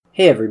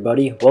Hey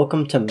everybody,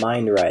 welcome to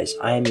MindRise.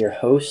 I am your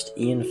host,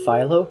 Ian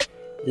Philo.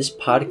 This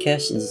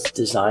podcast is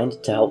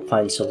designed to help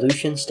find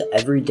solutions to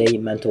everyday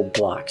mental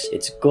blocks.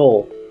 Its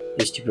goal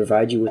is to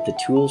provide you with the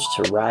tools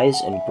to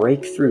rise and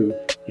break through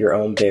your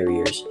own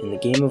barriers. In the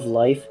game of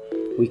life,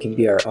 we can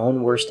be our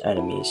own worst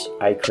enemies.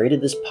 I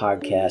created this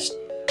podcast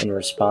in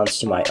response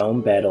to my own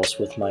battles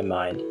with my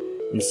mind.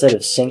 Instead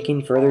of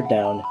sinking further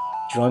down,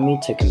 join me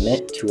to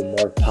commit to a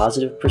more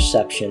positive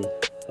perception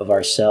of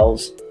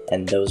ourselves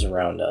and those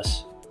around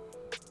us.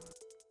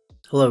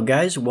 Hello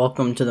guys,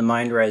 welcome to the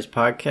MindRise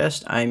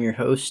podcast. I am your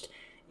host,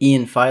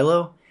 Ian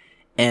Philo,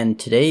 and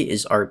today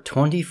is our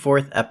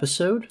 24th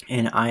episode,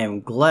 and I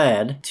am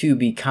glad to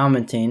be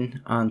commenting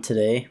on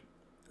today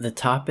the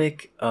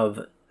topic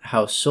of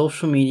how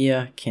social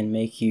media can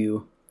make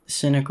you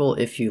cynical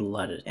if you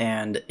let it.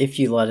 And if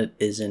you let it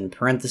is in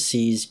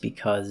parentheses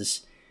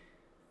because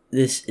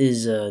this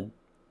is a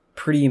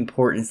pretty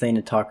important thing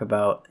to talk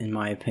about, in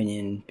my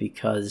opinion,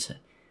 because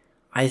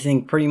I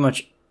think pretty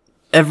much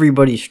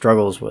everybody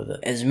struggles with it.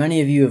 As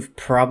many of you have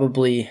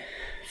probably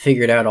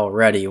figured out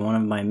already, one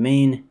of my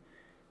main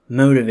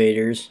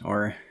motivators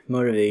or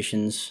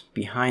motivations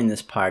behind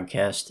this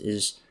podcast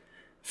is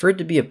for it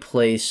to be a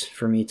place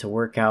for me to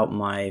work out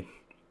my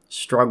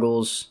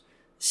struggles,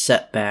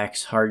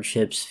 setbacks,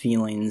 hardships,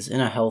 feelings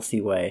in a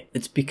healthy way.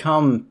 It's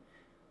become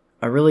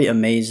a really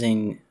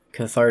amazing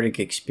cathartic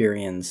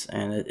experience,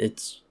 and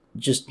it's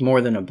just more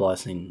than a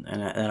blessing,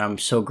 and I'm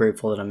so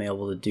grateful that I'm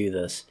able to do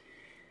this.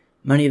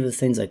 Many of the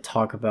things I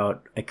talk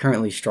about, I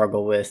currently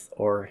struggle with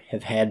or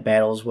have had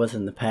battles with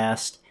in the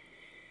past.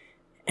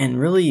 And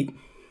really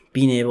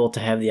being able to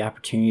have the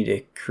opportunity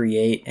to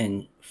create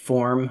and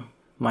form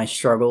my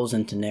struggles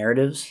into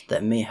narratives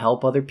that may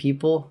help other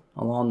people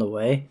along the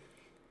way.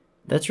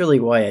 That's really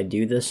why I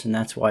do this, and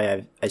that's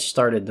why I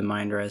started the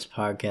MindRise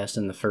podcast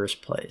in the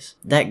first place.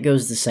 That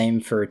goes the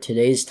same for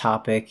today's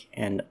topic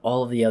and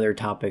all of the other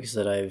topics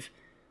that I've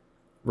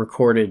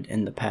recorded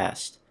in the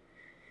past.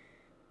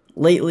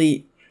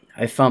 Lately,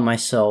 I found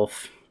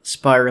myself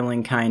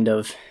spiraling kind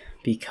of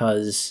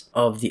because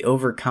of the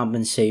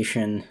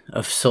overcompensation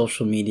of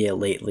social media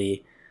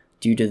lately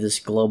due to this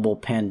global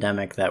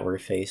pandemic that we're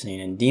facing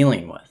and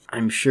dealing with.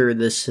 I'm sure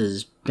this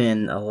has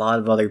been a lot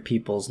of other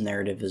people's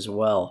narrative as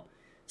well,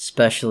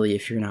 especially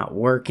if you're not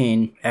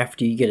working.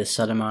 After you get a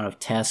set amount of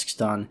tasks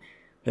done,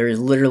 there is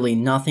literally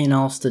nothing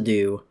else to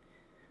do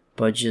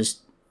but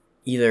just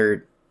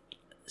either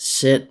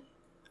sit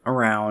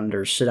around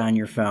or sit on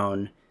your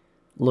phone,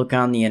 look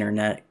on the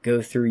internet,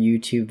 go through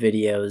YouTube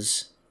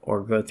videos, or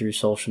go through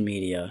social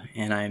media.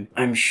 And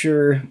I'm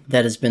sure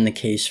that has been the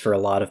case for a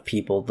lot of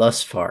people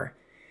thus far.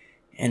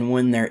 And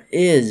when there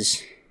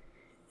is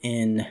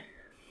an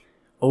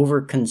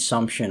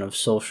overconsumption of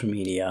social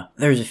media,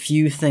 there's a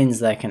few things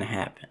that can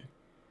happen.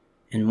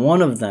 And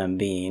one of them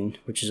being,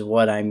 which is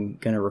what I'm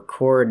going to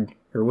record,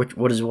 or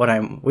which is what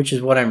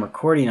I'm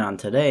recording on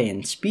today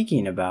and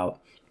speaking about,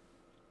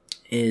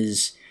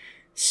 is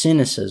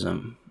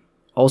cynicism.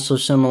 Also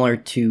similar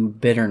to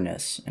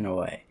bitterness in a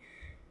way.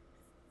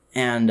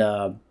 And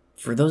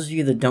for those of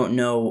you that don't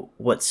know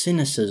what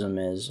cynicism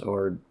is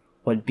or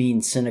what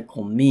being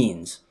cynical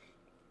means,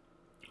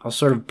 I'll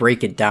sort of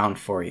break it down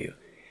for you.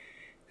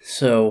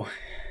 So,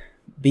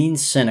 being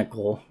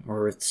cynical,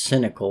 or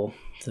cynical,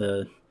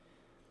 the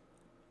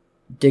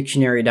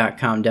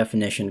dictionary.com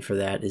definition for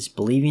that is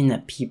believing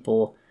that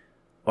people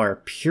are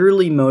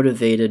purely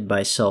motivated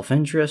by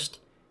self-interest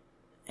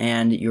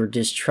and you're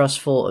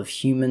distrustful of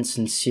human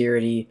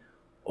sincerity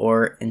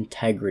or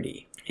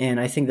integrity. And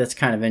I think that's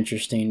kind of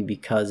interesting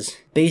because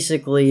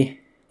basically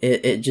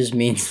it just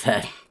means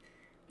that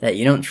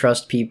you don't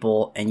trust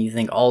people and you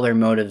think all their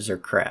motives are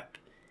crap.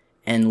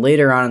 And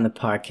later on in the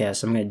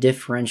podcast, I'm going to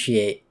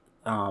differentiate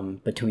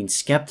between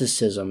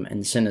skepticism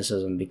and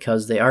cynicism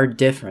because they are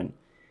different,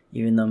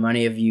 even though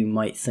many of you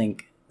might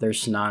think they're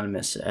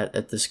synonymous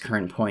at this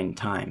current point in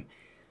time.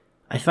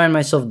 I find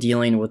myself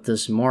dealing with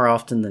this more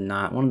often than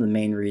not. One of the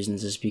main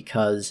reasons is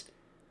because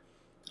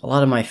a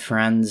lot of my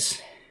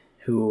friends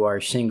who are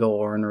single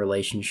or in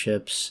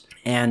relationships,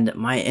 and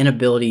my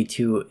inability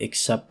to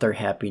accept their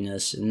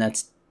happiness, and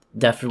that's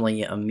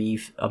definitely a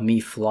me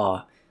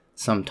flaw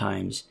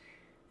sometimes.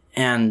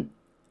 And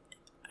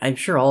I'm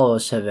sure all of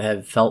us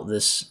have felt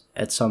this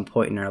at some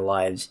point in our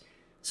lives.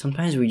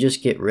 Sometimes we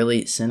just get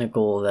really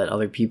cynical that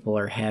other people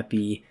are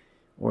happy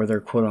or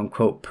they're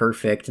quote-unquote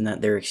perfect and that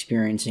they're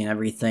experiencing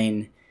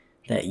everything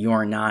that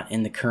you're not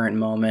in the current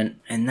moment.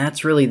 And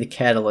that's really the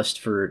catalyst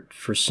for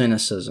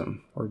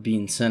cynicism, or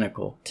being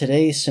cynical.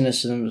 Today,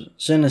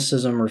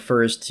 cynicism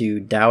refers to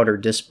doubt or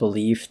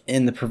disbelief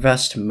in the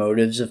professed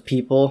motives of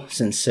people,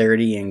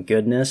 sincerity and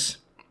goodness,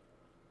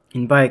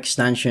 and by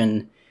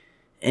extension,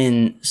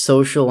 in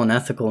social and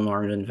ethical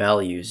norms and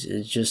values.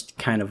 It just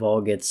kind of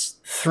all gets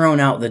thrown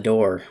out the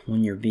door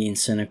when you're being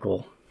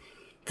cynical.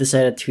 This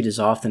attitude is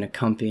often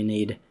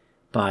accompanied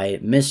by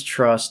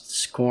mistrust,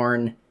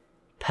 scorn.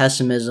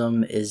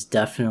 Pessimism is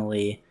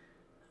definitely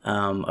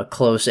a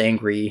close,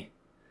 angry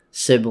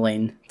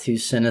sibling to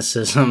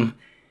cynicism,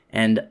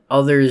 and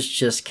others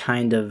just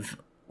kind of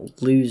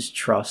lose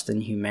trust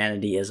in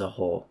humanity as a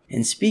whole.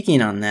 And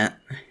speaking on that,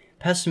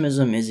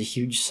 pessimism is a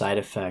huge side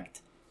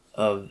effect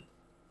of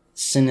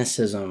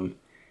cynicism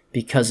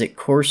because it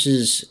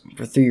courses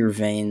through your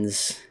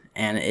veins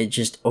and it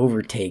just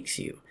overtakes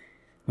you.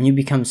 When you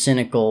become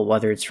cynical,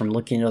 whether it's from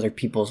looking at other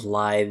people's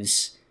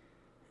lives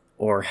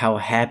or how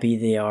happy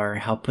they are,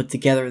 how put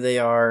together they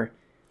are,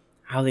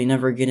 how they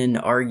never get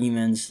into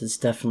arguments, that's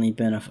definitely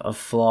been a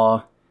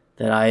flaw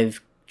that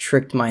I've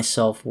tricked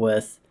myself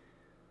with.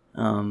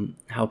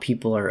 How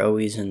people are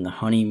always in the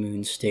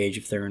honeymoon stage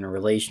if they're in a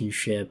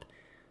relationship,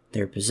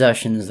 their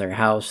possessions, their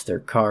house, their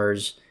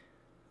cars,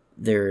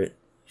 their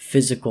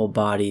physical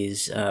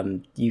bodies.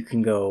 You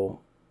can go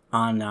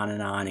on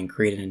and on and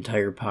create an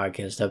entire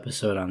podcast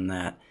episode on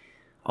that.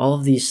 All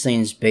of these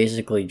things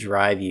basically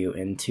drive you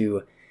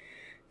into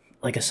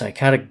like a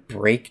psychotic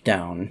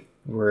breakdown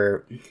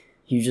where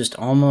you just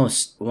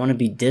almost want to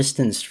be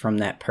distanced from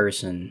that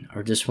person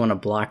or just want to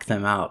block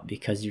them out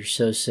because you're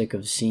so sick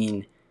of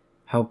seeing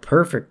how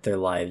perfect their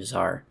lives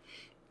are.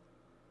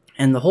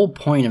 And the whole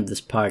point of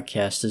this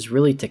podcast is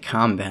really to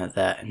combat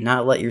that and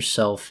not let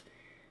yourself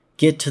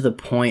get to the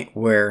point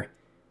where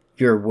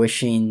you're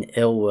wishing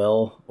ill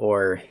will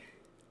or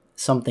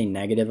something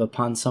negative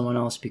upon someone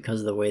else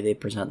because of the way they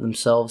present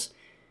themselves.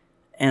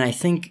 And I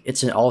think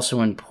it's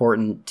also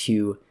important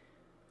to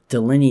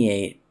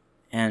delineate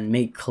and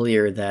make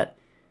clear that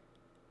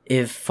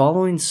if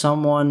following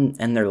someone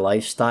and their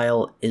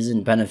lifestyle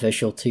isn't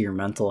beneficial to your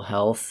mental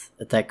health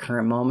at that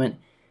current moment,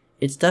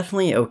 it's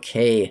definitely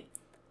okay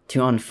to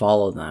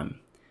unfollow them.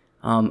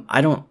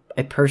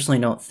 I personally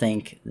don't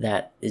think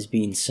that is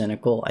being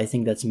cynical. I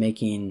think that's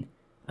making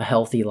a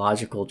healthy,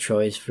 logical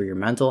choice for your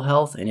mental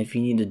health. And if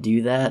you need to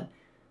do that,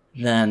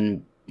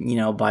 then,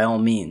 by all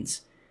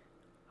means.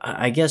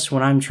 I guess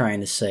what I'm trying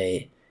to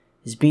say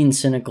is being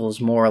cynical is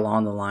more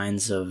along the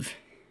lines of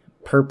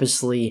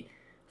purposely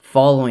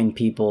following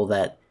people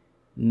that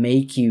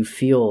make you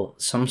feel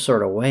some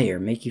sort of way or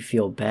make you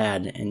feel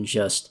bad and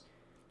just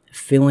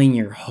filling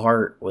your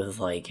heart with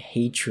like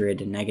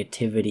hatred and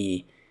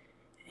negativity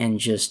and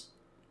just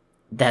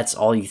that's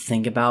all you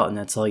think about and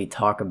that's all you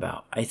talk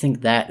about. I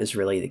think that is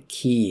really the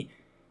key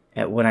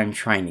at what I'm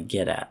trying to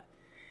get at.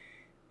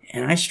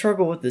 And I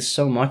struggle with this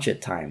so much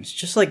at times,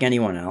 just like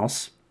anyone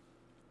else.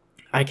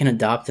 I can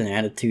adopt an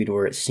attitude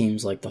where it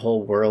seems like the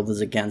whole world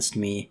is against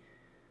me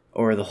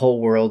or the whole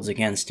world's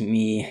against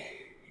me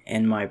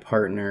and my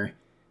partner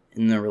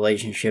in the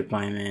relationship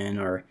I'm in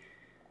or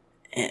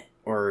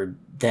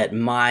that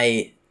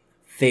my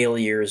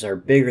failures are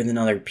bigger than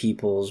other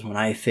people's. When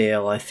I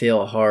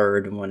fail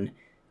hard. When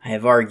I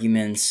have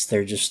arguments,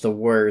 they're just the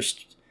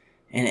worst.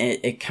 And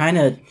it kind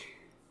of,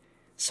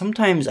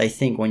 sometimes I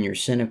think when you're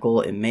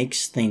cynical, it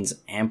makes things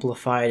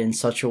amplified in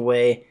such a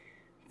way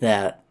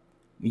that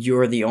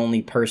you're the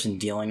only person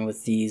dealing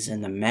with these,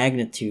 and the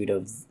magnitude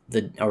of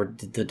the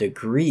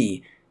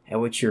degree at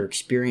which you're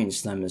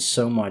experiencing them is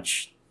so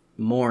much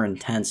more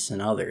intense than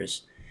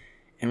others.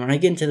 And when I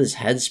get into this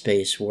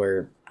headspace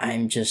where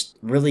I'm just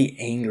really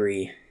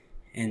angry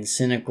and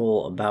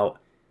cynical about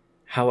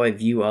how I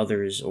view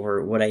others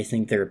or what I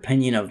think their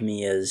opinion of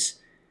me is,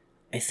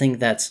 I think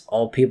that's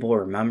all people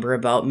remember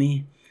about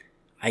me.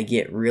 I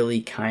get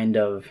really kind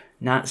of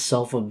not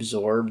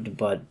self-absorbed,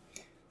 but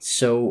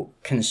so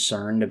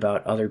concerned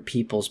about other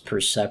people's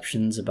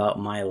perceptions about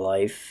my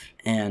life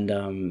and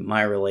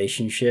my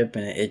relationship,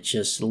 and it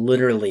just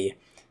literally,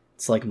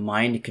 it's like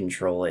mind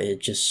control. It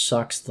just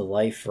sucks the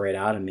life right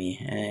out of me,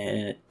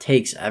 and it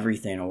takes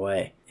everything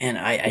away. And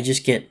I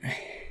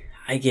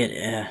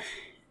get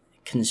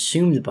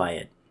consumed by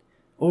it,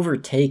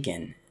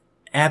 overtaken,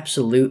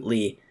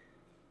 absolutely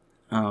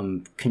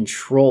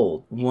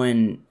controlled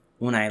when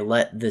I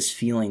let this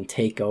feeling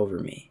take over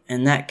me.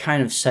 And that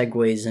kind of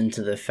segues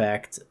into the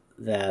fact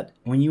that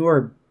when you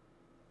are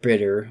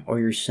bitter or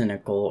you're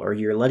cynical or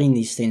you're letting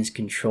these things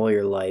control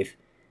your life,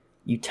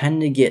 you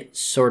tend to get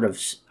sort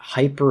of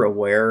hyper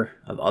aware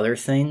of other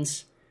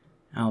things.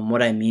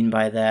 What I mean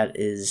by that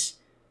is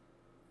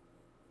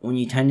when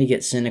you tend to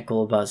get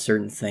cynical about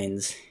certain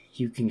things,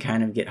 you can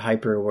kind of get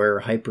hyper aware or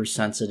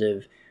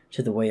hypersensitive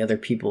to the way other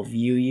people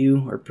view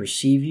you or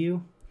perceive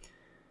you.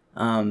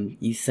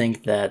 You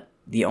think that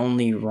the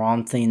only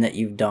wrong thing that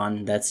you've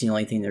done, that's the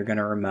only thing they're going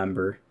to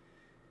remember.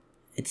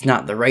 It's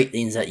not the right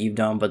things that you've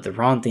done, but the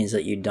wrong things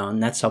that you've done.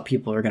 That's how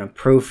people are going to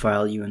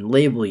profile you and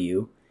label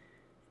you.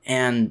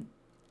 And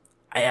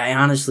I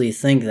honestly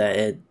think that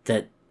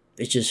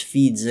it just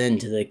feeds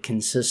into the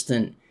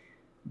consistent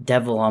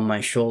devil on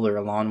my shoulder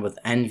along with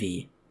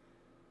envy.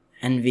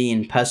 Envy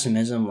and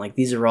pessimism, like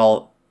these are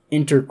all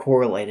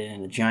intercorrelated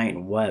in a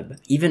giant web.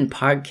 Even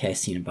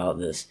podcasting about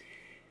this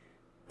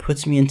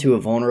puts me into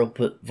a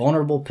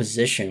vulnerable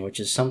position,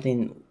 which is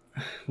something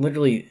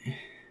literally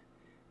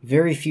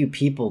very few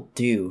people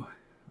do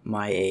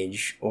my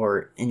age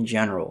or in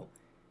general.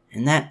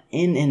 And that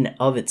in and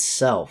of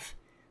itself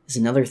is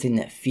another thing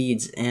that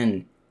feeds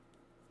in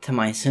to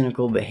my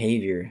cynical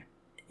behavior.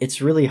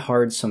 It's really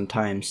hard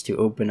sometimes to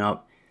open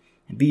up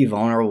and be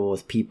vulnerable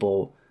with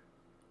people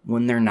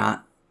when they're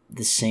not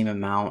the same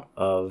amount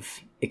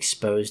of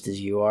exposed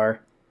as you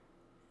are.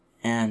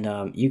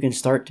 And you could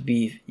start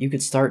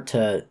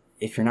to,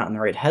 if you're not in the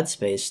right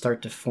headspace,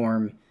 start to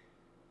form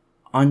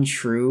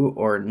untrue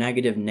or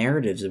negative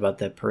narratives about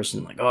that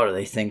person. Like, oh, do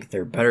they think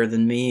they're better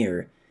than me?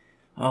 Or,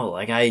 oh,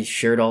 like I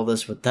shared all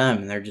this with them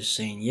and they're just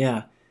saying,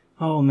 yeah,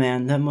 oh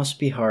man, that must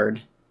be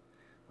hard.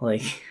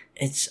 Like,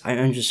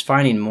 I'm just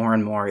finding more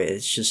and more,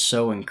 it's just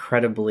so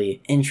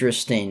incredibly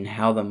interesting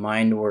how the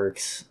mind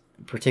works,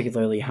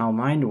 particularly how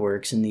mind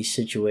works in these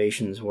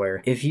situations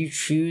where if you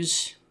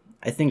choose,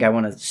 I think I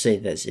want to say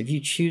this, if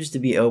you choose to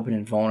be open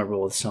and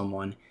vulnerable with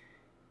someone,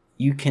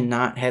 you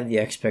cannot have the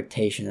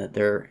expectation that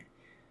they're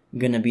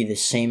going to be the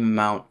same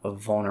amount of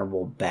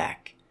vulnerable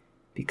back.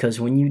 Because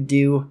when you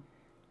do,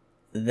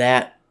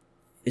 that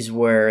is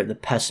where the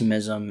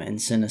pessimism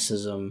and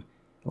cynicism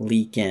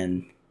leak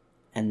in,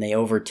 and they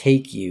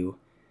overtake you,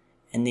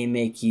 and they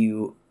make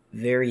you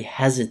very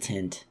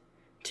hesitant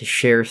to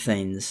share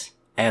things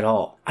at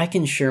all. I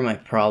can share my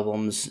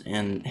problems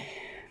and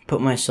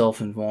put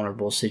myself in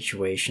vulnerable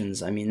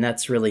situations. I mean,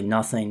 that's really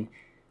nothing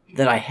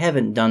that I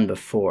haven't done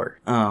before.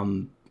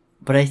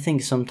 But I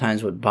think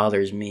sometimes what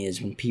bothers me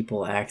is when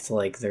people act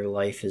like their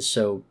life is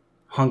so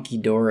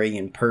hunky-dory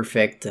and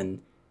perfect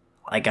and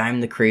like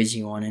I'm the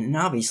crazy one, and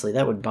obviously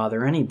that would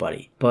bother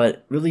anybody.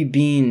 But really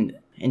being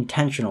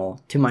intentional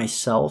to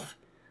myself,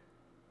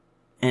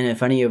 and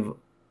if any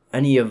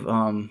of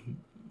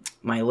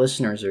my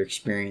listeners are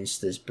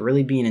experienced this, but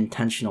really being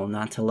intentional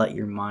not to let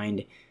your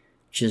mind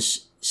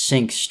just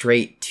sink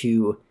straight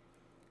to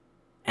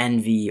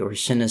envy or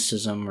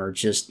cynicism or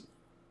just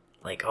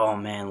like, oh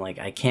man, like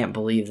I can't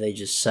believe they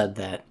just said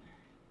that.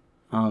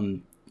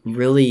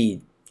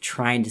 Really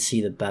trying to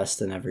see the best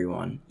in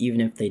everyone,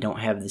 even if they don't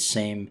have the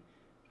same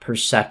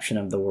perception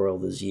of the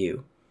world as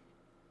you.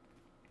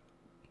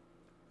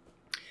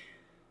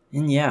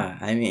 And yeah,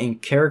 I mean,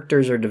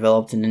 characters are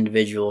developed in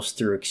individuals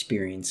through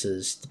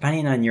experiences.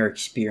 Depending on your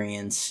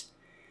experience,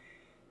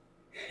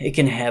 it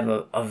can have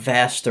a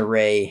vast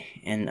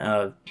array and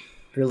a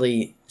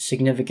really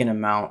significant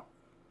amount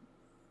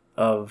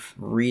of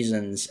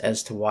reasons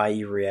as to why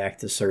you react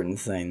to certain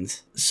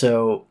things.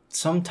 So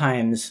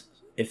sometimes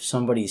if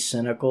somebody's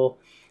cynical,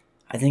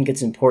 I think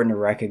it's important to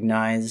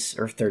recognize,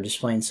 or if they're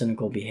displaying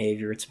cynical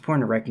behavior, it's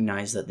important to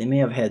recognize that they may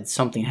have had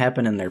something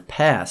happen in their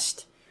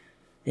past.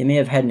 They may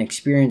have had an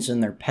experience in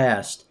their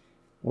past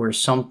where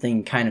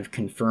something kind of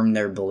confirmed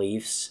their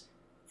beliefs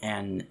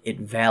and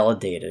it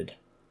validated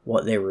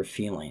what they were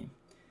feeling.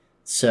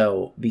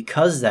 So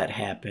because that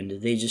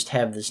happened, they just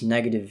have this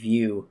negative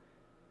view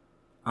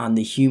on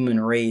the human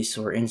race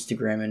or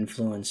Instagram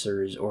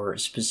influencers or a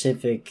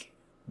specific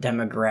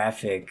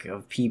demographic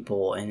of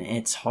people, and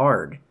it's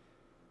hard.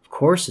 Of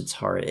course it's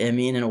hard. I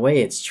mean, in a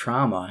way, it's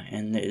trauma,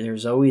 and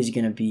there's always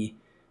going to be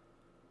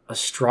a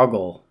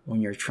struggle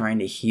when you're trying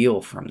to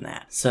heal from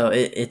that. So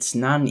it's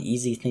not an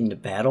easy thing to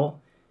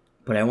battle,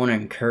 but I want to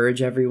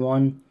encourage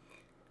everyone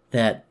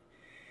that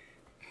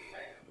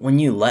when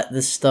you let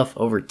this stuff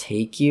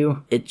overtake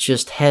you,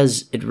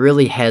 it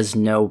really has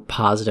no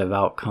positive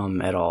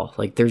outcome at all.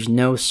 Like, there's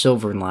no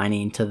silver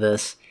lining to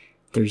this.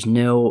 There's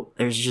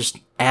just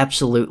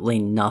absolutely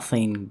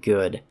nothing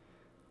good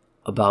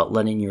about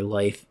letting your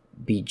life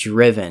be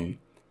driven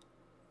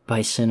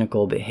by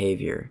cynical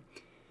behavior.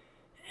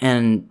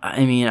 And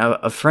I mean,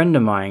 a friend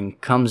of mine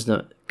comes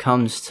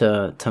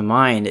to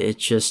mind.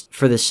 It's just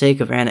for the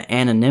sake of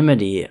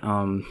anonymity.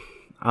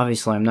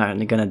 Obviously, I'm not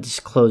going to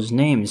disclose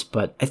names,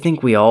 but I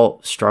think we all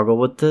struggle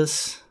with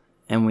this,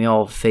 and we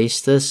all face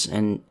this.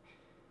 And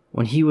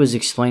when he was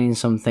explaining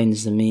some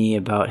things to me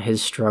about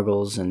his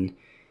struggles and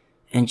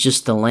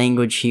just the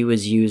language he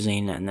was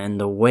using and then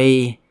the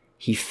way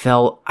he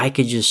felt, I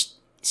could just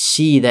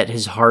see that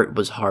his heart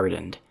was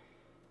hardened.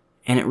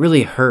 And it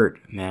really hurt,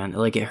 man.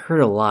 Like, it hurt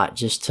a lot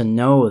just to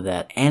know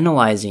that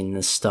analyzing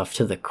this stuff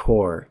to the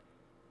core,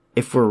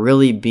 if we're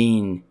really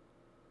being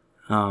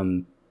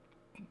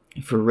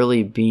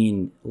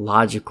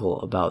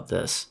logical about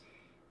this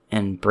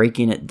and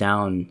breaking it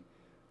down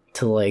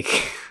to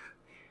like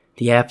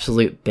the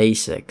absolute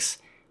basics,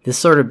 this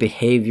sort of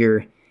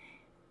behavior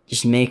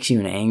just makes you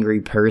an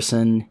angry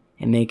person.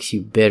 It makes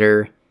you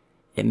bitter.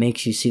 It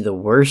makes you see the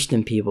worst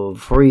in people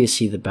before you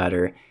see the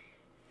better.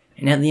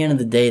 And at the end of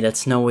the day,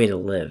 that's no way to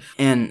live.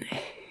 And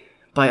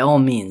by all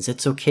means,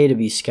 it's okay to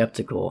be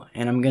skeptical.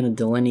 And I'm going to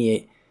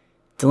delineate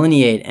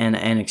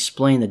and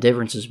explain the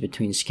differences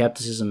between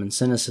skepticism and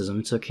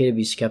cynicism. It's okay to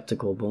be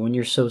skeptical, but when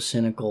you're so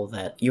cynical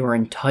that your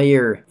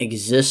entire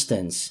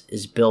existence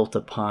is built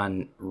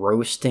upon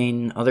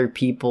roasting other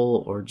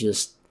people or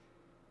just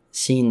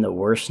seeing the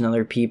worst in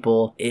other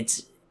people,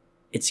 it's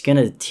going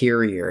to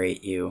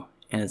deteriorate you,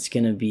 and it's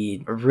going to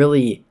be a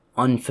really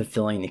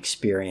unfulfilling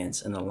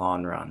experience in the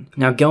long run.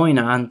 Now, going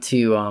on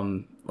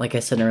to, like I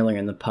said earlier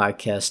in the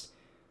podcast,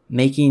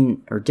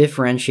 making or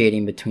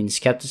differentiating between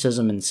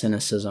skepticism and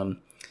cynicism.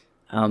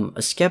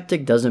 A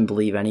skeptic doesn't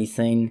believe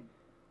anything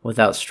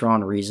without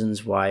strong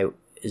reasons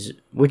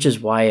which is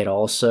why it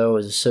also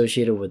is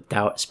associated with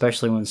doubt,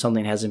 especially when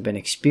something hasn't been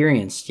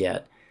experienced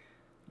yet.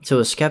 So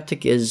a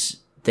skeptic is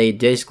they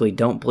basically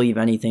don't believe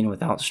anything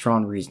without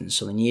strong reasons.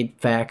 So they need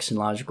facts and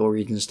logical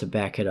reasons to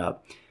back it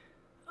up.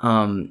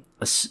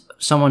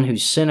 Someone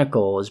who's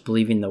cynical is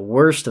believing the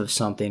worst of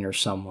something or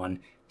someone.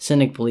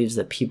 Cynic believes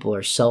that people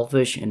are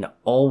selfish and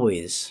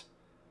always,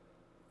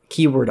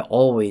 keyword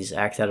always,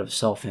 act out of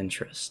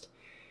self-interest.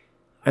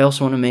 I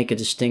also want to make a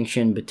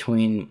distinction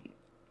between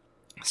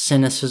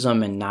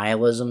cynicism and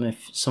nihilism,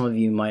 if some of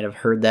you might have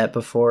heard that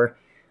before.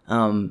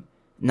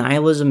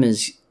 Nihilism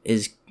is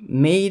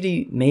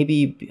maybe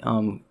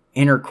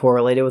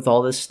intercorrelated with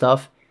all this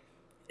stuff.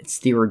 It's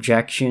the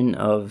rejection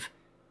of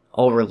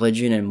all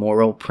religion and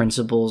moral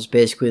principles,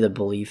 basically the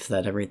belief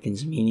that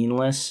everything's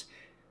meaningless.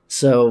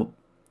 So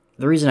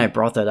the reason I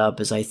brought that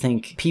up is I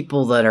think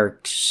people that are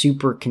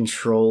super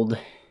controlled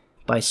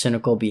by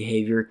cynical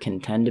behavior can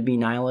tend to be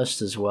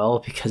nihilist as well,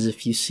 because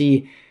if you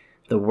see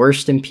the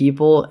worst in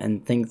people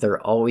and think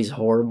they're always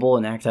horrible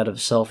and act out of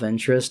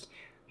self-interest,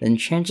 then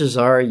chances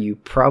are you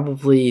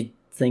probably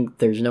think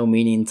there's no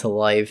meaning to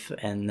life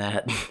and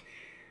that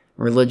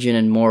religion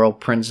and moral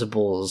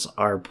principles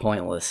are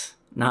pointless.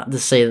 Not to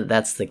say that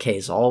that's the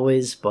case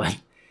always, but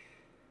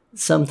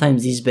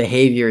sometimes these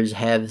behaviors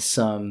have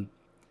some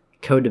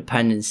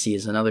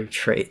codependencies and other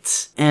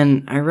traits.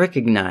 And I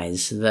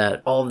recognize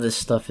that all of this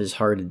stuff is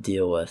hard to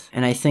deal with.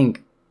 And I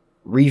think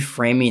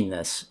reframing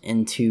this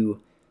into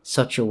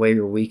such a way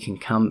where we can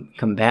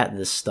combat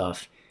this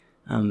stuff.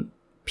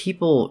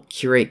 People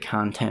curate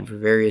content for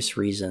various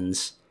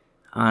reasons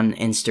on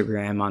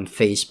Instagram, on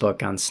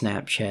Facebook, on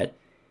Snapchat,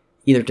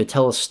 either to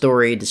tell a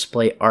story,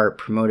 display art,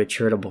 promote a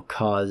charitable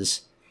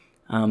cause,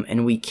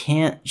 and we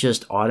can't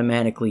just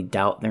automatically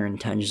doubt their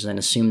intentions and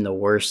assume the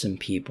worst in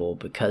people,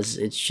 because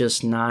it's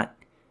just not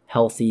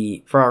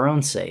healthy for our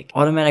own sake.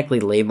 Automatically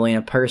labeling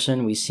a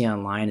person we see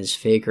online as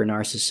fake or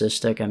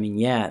narcissistic, I mean,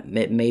 yeah,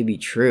 it may be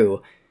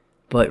true,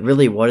 but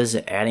really, what is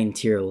it adding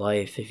to your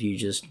life if you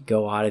just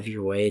go out of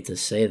your way to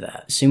say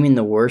that? Assuming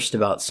the worst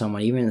about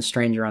someone, even a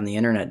stranger on the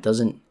internet,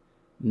 doesn't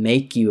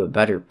make you a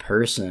better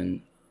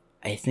person.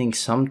 I think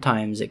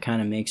sometimes it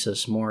kind of makes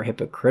us more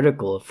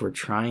hypocritical if we're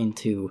trying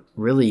to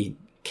really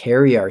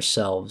carry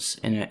ourselves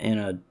in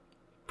a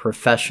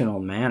professional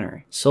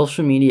manner.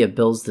 Social media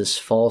builds this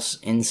false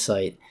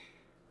insight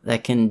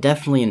that can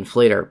definitely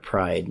inflate our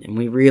pride, and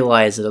we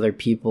realize that other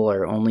people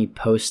are only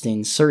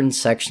posting certain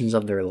sections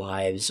of their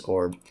lives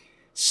or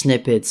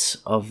snippets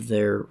of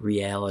their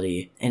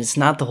reality, and it's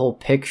not the whole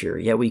picture,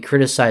 yet we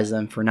criticize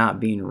them for not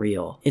being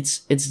real.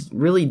 It's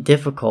really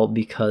difficult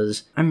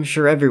because I'm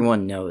sure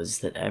everyone knows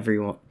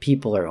that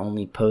people are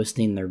only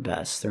posting their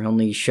best, they're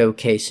only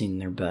showcasing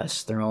their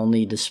best, they're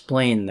only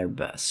displaying their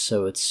best,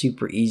 so it's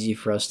super easy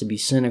for us to be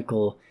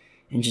cynical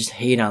and just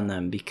hate on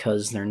them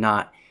because they're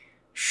not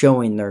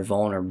showing their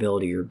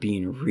vulnerability or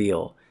being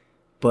real.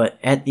 But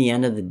at the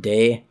end of the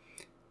day,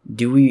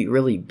 do we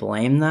really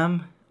blame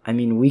them? I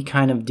mean, we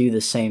kind of do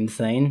the same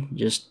thing,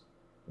 just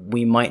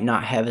we might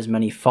not have as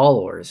many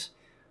followers,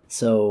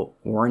 so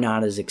we're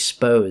not as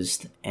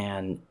exposed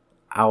and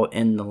out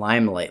in the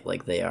limelight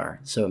like they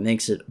are. So it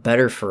makes it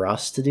better for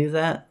us to do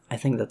that? I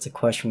think that's a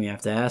question we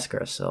have to ask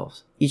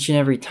ourselves. Each and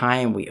every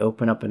time we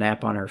open up an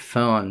app on our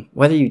phone,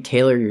 whether you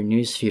tailor your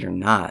newsfeed or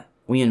not,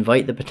 we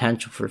invite the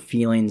potential for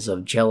feelings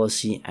of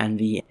jealousy,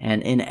 envy,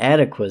 and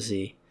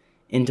inadequacy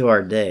into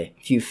our day.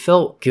 If you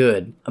felt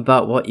good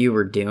about what you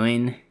were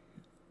doing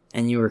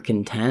and you were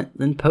content,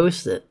 then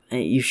post it.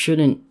 You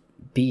shouldn't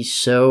be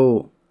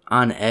so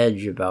on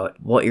edge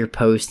about what you're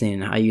posting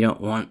and how you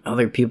don't want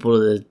other people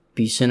to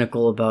be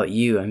cynical about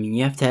you. I mean,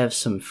 you have to have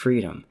some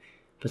freedom.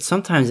 But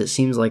sometimes it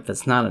seems like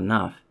that's not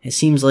enough. It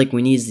seems like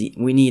we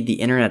need the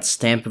internet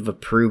stamp of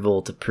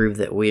approval to prove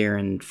that we are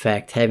in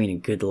fact having a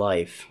good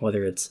life,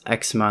 whether it's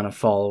X amount of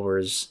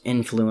followers,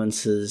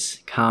 influences,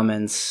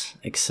 comments,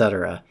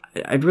 etc.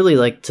 I'd really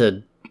like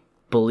to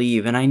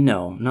believe, and I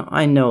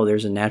know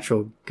there's a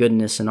natural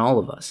goodness in all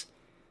of us.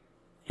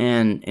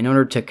 And in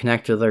order to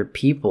connect with other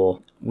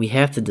people, we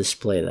have to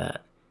display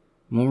that.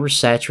 When we're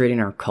saturating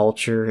our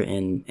culture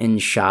in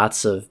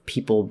shots of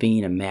people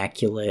being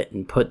immaculate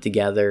and put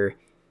together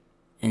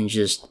and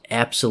just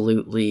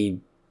absolutely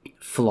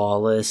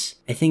flawless,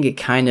 I think it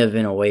kind of,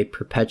 in a way,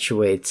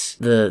 perpetuates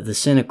the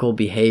cynical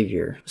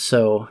behavior.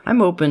 So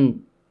I'm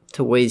open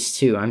to ways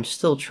too. I'm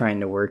still trying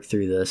to work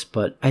through this,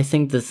 but I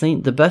think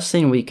the best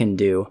thing we can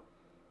do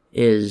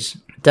is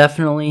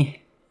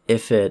definitely,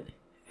 if it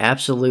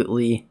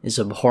absolutely is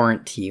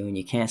abhorrent to you and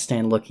you can't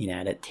stand looking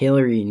at it,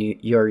 tailor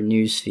your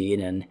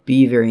newsfeed and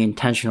be very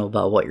intentional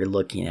about what you're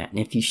looking at. And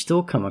if you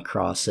still come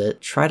across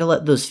it, try to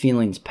let those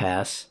feelings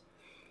pass.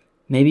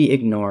 Maybe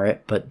ignore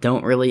it, but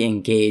don't really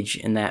engage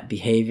in that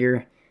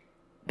behavior,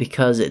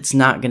 because it's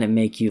not going to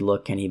make you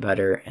look any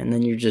better, and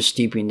then you're just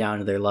stooping down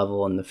to their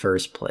level in the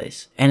first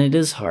place. And it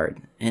is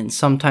hard, and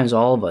sometimes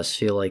all of us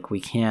feel like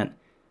we can't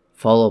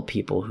follow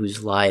people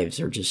whose lives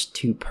are just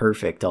too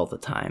perfect all the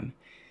time.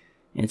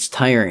 And it's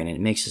tiring, and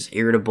it makes us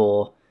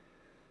irritable,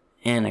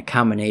 and a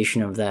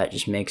combination of that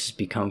just makes us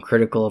become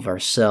critical of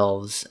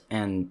ourselves,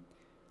 and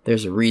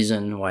There's a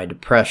reason why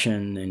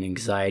depression and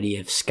anxiety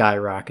have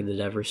skyrocketed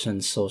ever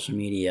since social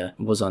media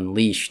was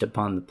unleashed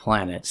upon the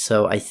planet.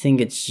 So I think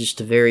it's just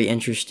a very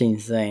interesting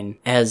thing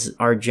as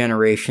our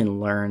generation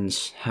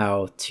learns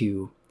how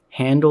to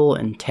handle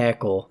and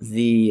tackle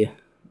the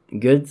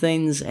good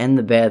things and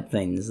the bad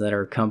things that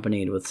are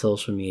accompanied with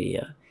social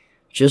media.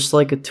 Just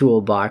like a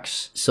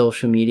toolbox,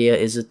 social media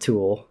is a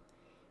tool.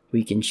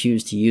 We can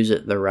choose to use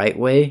it the right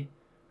way,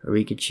 or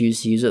we could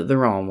choose to use it the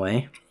wrong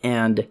way.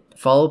 And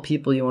follow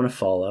people you want to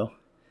follow.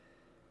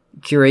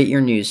 Curate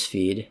your news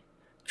feed.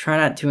 Try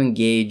not to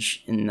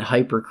engage in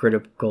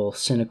hypercritical,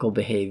 cynical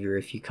behavior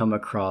if you come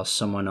across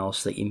someone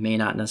else that you may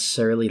not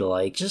necessarily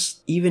like.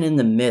 Just even in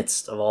the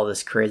midst of all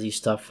this crazy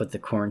stuff with the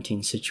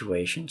quarantine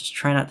situation, just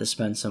try not to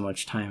spend so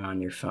much time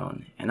on your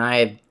phone.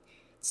 And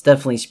it's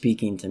definitely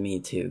speaking to me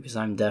too, because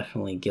I'm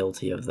definitely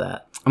guilty of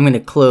that. I'm going to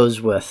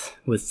close with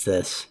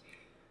this.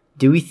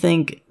 Do we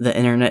think the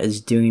internet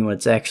is doing what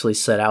it's actually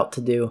set out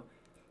to do?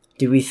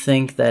 Do we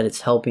think that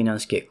it's helping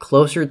us get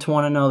closer to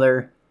one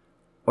another?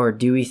 Or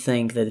do we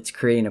think that it's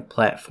creating a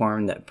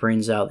platform that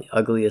brings out the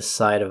ugliest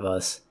side of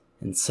us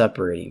and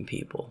separating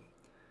people?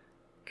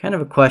 Kind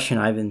of a question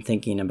I've been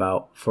thinking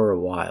about for a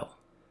while.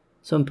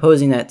 So I'm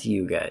posing that to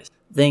you guys.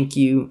 Thank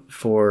you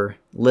for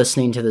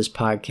listening to this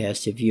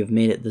podcast. If you have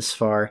made it this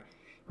far,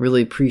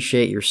 really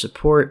appreciate your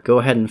support. Go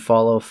ahead and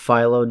follow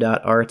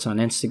philo.arts on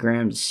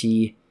Instagram to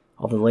see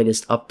all the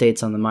latest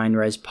updates on the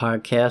MindRise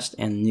podcast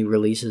and new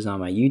releases on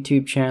my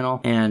YouTube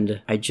channel.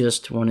 And I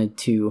just wanted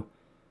to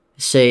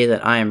say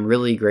that I am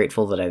really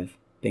grateful that I've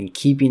been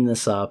keeping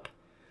this up,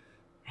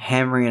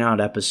 hammering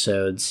out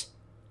episodes,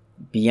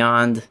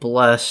 beyond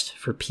blessed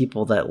for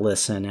people that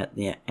listen. At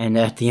the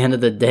end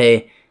of the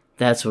day,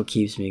 that's what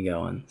keeps me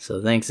going.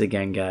 So thanks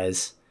again,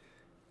 guys.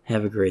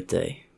 Have a great day.